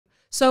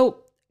So,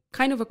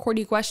 kind of a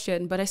corny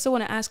question, but I still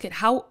want to ask it.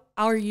 How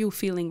are you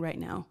feeling right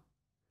now?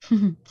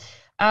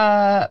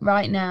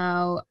 Right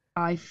now,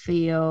 I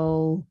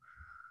feel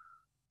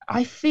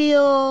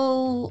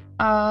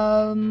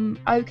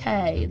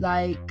okay.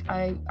 Like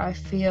I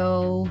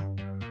feel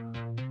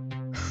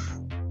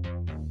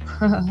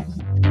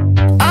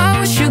I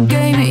wish you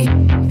gave me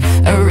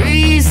a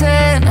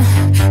reason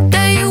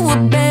that you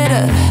were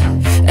better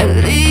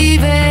at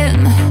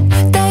leaving.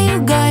 That you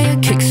got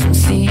your kicks from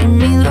seeing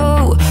me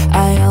low.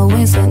 I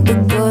always let the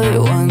good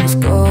ones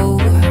go.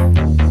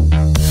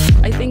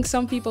 I think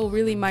some people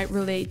really might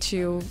relate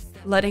to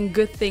letting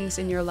good things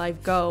in your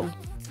life go.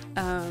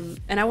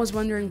 And I was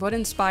wondering what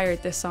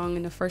inspired this song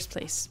in the first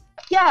place.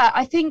 yeah,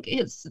 I think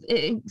it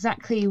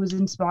exactly was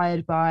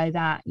inspired by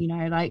that,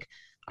 like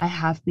I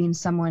have been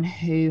someone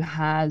who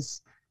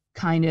has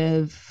kind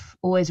of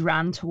always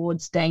ran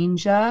towards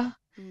danger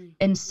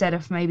instead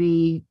of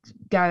maybe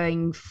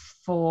going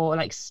for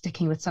like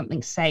sticking with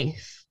something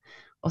safe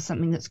or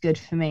something that's good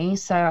for me.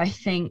 So I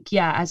think,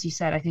 yeah, as you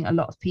said, I think a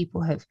lot of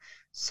people have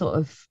sort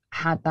of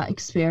had that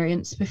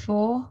experience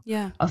before,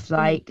 Yeah. of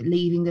like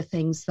leaving the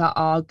things that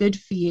are good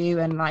for you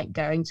and like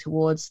going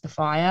towards the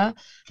fire.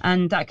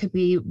 And that could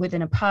be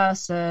within a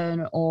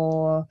person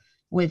or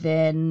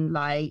within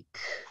like,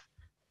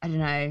 I don't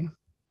know,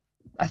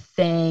 a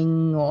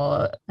thing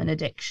or an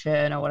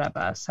addiction or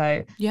whatever.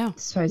 So Yeah. I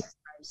suppose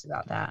it's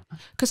about that.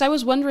 Because I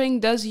was wondering,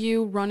 does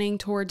you running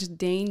towards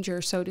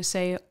danger, so to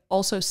say,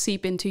 also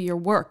seep into your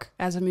work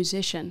as a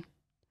musician?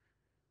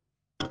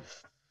 Um,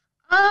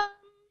 I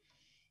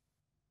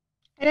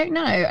don't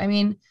know. I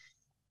mean,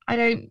 I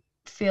don't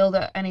feel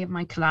that any of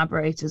my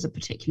collaborators are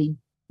particularly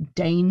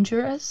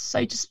dangerous,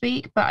 so to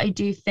speak, but I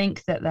do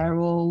think that they're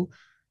all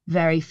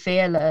very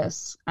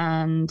fearless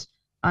and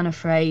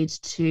unafraid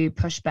to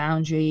push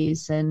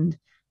boundaries and,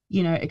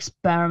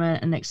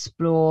 experiment and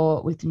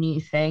explore with new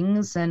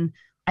things. And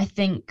I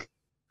think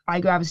I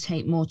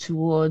gravitate more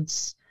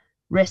towards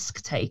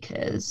risk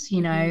takers,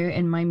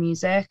 in my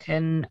music.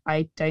 And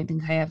I don't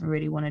think I ever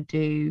really want to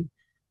do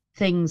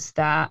things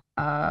that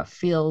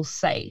feel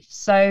safe.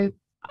 So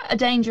a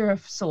danger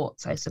of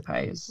sorts, I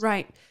suppose.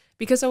 Right.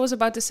 Because I was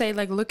about to say,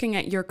 like, looking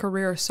at your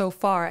career so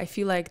far, I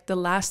feel like the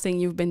last thing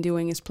you've been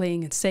doing is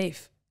playing it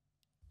safe.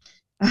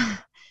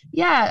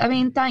 Yeah, I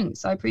mean,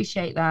 thanks. I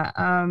appreciate that.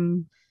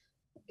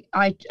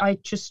 I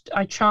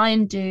try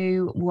and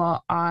do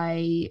what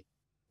I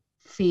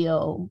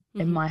feel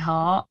in my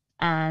heart,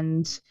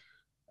 and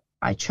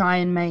I try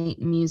and make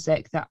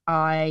music that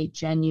I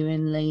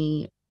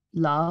genuinely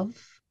love.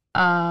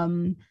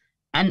 And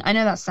I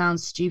know that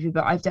sounds stupid,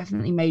 but I've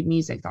definitely made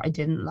music that I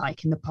didn't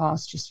like in the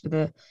past just for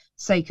the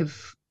sake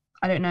of,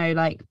 I don't know,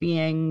 like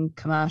being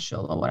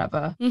commercial or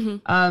whatever.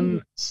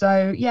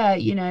 So yeah,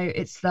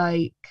 it's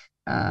like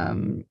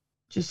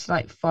just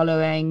like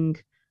following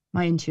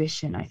my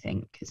intuition, I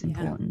think, is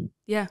important.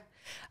 Yeah.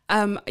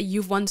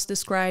 You've once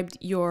described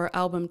your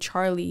album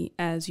Charli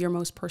as your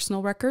most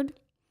personal record.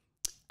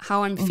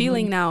 How I'm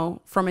feeling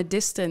now from a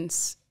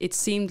distance, it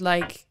seemed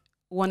like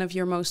one of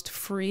your most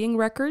freeing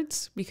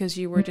records because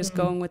you were just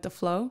going with the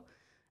flow.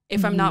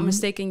 If I'm not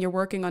mistaken, you're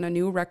working on a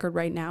new record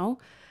right now.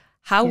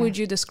 How would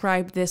you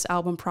describe this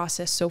album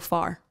process so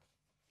far?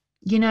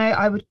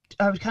 I would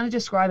kind of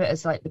describe it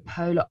as like the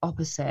polar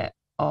opposite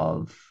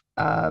of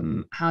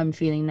how I'm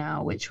feeling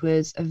now, which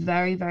was a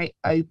very, very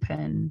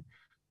open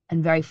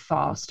and very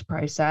fast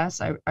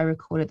process. I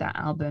recorded that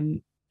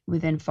album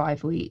within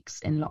 5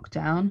 weeks in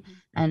lockdown.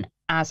 And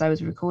as I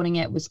was recording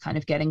it, was kind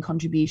of getting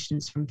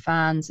contributions from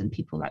fans and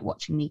people like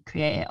watching me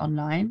create it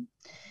online.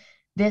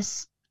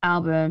 This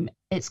album,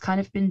 it's kind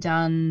of been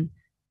done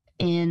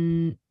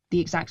in the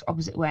exact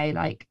opposite way.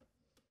 Like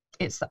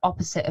it's the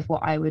opposite of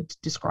what I would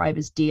describe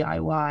as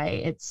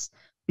DIY. It's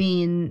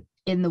been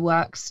in the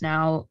works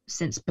now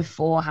since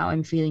before How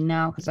I'm Feeling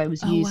Now, because I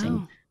was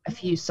using a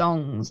few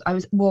songs.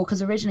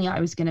 Because originally I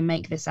was going to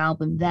make this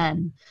album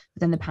then,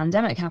 but then the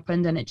pandemic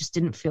happened and it just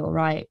didn't feel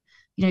right.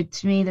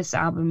 To me, this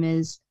album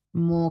is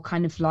more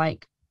kind of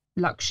like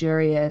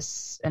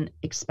luxurious and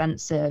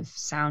expensive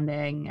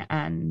sounding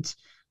and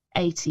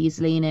 80s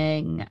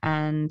leaning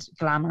and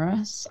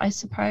glamorous, I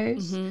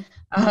suppose.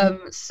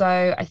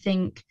 So I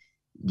think,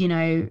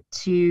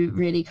 to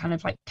really kind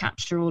of like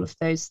capture all of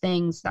those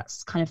things,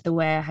 that's kind of the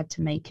way I had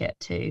to make it,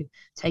 to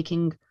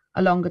taking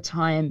a longer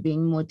time,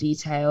 being more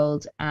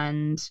detailed,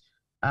 and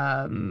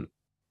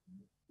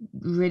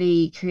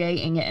really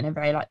creating it in a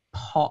very like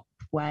pop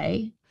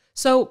way.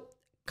 So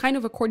kind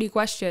of a corny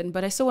question,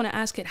 but I still want to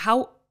ask it.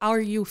 How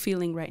are you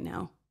feeling right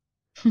now?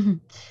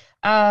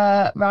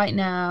 Right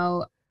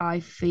now, I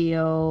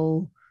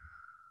feel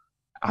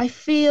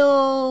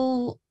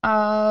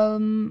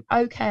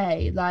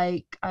okay.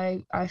 Like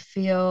I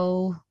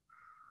feel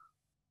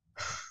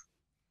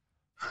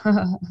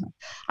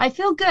I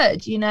feel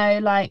good,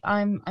 like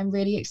I'm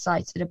really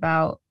excited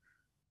about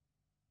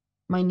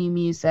my new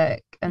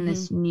music and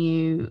this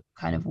new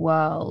kind of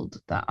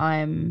world that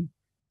I'm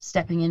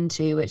stepping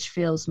into, which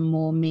feels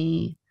more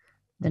me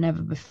than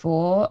ever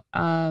before.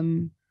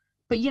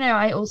 But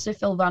I also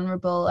feel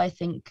vulnerable. I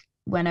think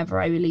whenever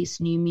I release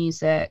new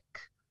music,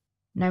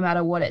 no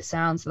matter what it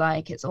sounds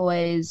like, it's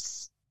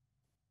always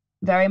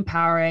very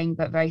empowering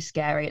but very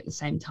scary at the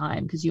same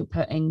time, because you're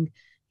putting,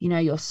 you know,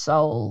 your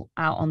soul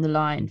out on the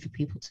line for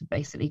people to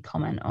basically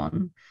comment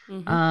on,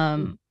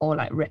 or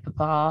like rip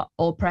apart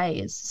or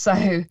praise.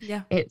 So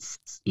yeah, it's,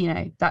 you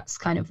know, that's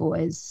kind of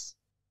always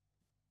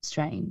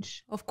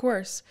strange. of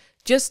course.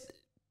 Just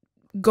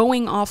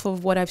going off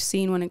of what I've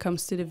seen when it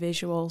comes to the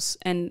visuals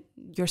and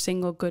your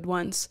single Good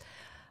Ones,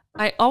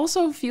 I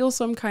also feel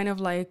some kind of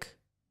like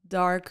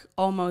dark,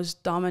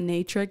 almost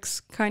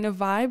dominatrix kind of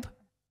vibe,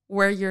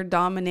 where you're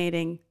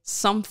dominating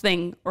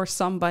something or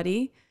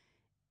somebody.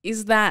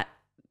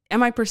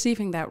 Am I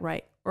perceiving that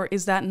right? Or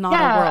is that not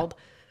a world?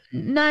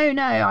 No,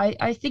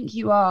 I think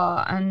you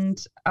are. And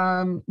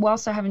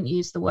whilst I haven't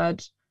used the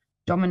word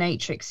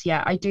dominatrix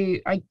yet, I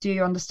do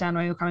understand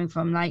where you're coming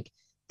from. Like,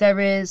 there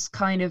is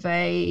kind of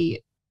a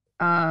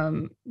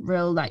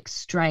real like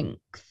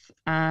strength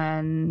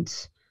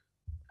and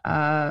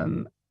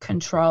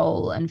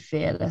control and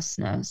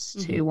fearlessness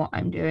to what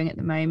I'm doing at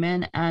the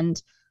moment.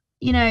 And,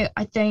 you know,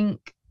 I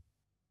think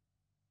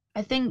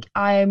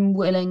I'm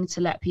willing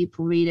to let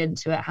people read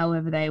into it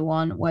however they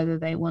want, whether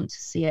they want to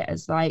see it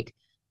as like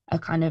a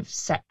kind of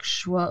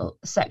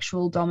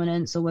sexual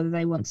dominance, or whether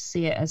they want to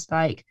see it as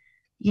like,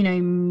 you know,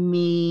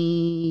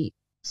 me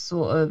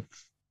sort of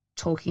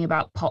talking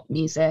about pop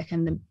music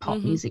and the pop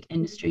music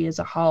industry as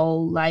a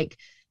whole. Like,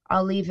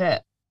 I'll leave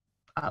it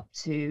up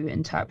to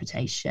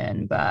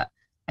interpretation, but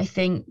I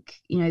think,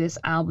 you know, this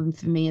album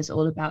for me is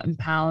all about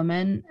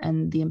empowerment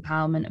and the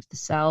empowerment of the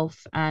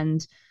self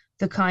and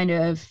the kind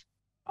of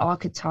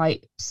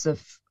archetypes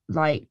of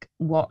like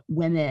what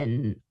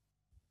women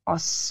are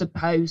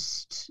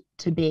supposed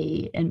to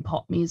be in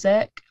pop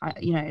music,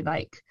 you know,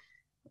 like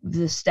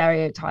the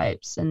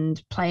stereotypes,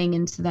 and playing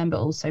into them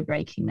but also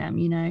breaking them,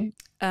 you know.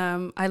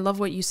 I love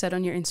what you said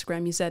on your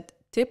Instagram. You said,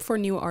 tip for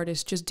new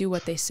artists, just do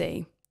what they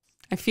say.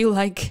 I feel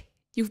like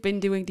you've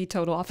been doing the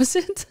total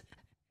opposite.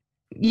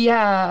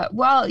 Yeah,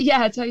 well,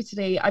 yeah,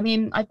 totally. I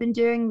mean, I've been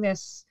doing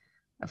this,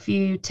 a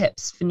few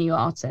tips for new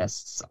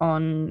artists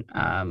on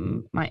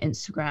my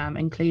Instagram,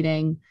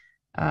 including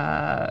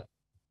I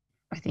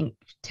think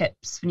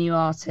tips for new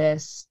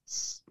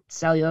artists,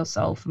 sell your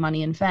soul for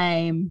money and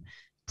fame,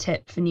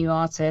 tip for new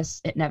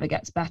artists, it never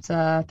gets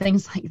better,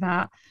 things like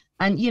that.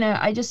 And, you know,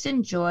 I just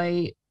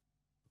enjoy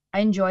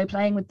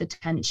playing with the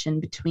tension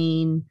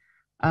between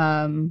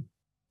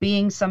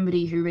being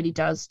somebody who really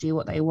does do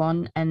what they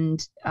want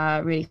and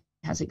really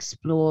has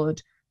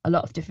explored a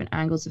lot of different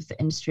angles of the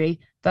industry,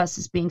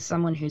 versus being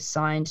someone who's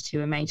signed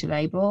to a major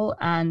label,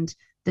 and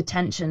the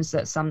tensions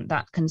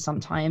that can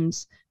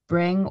sometimes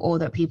bring, or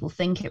that people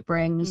think it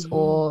brings,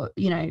 or,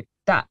 you know,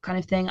 that kind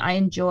of thing. I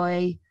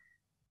enjoy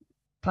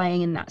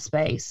playing in that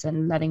space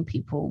and letting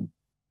people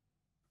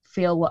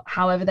feel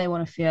however they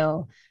want to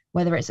feel,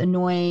 whether it's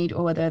annoyed,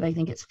 or whether they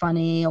think it's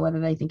funny, or whether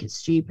they think it's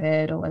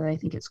stupid, or whether they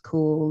think it's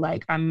cool.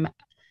 Like, I'm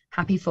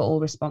happy for all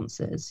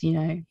responses, you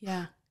know.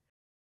 Yeah,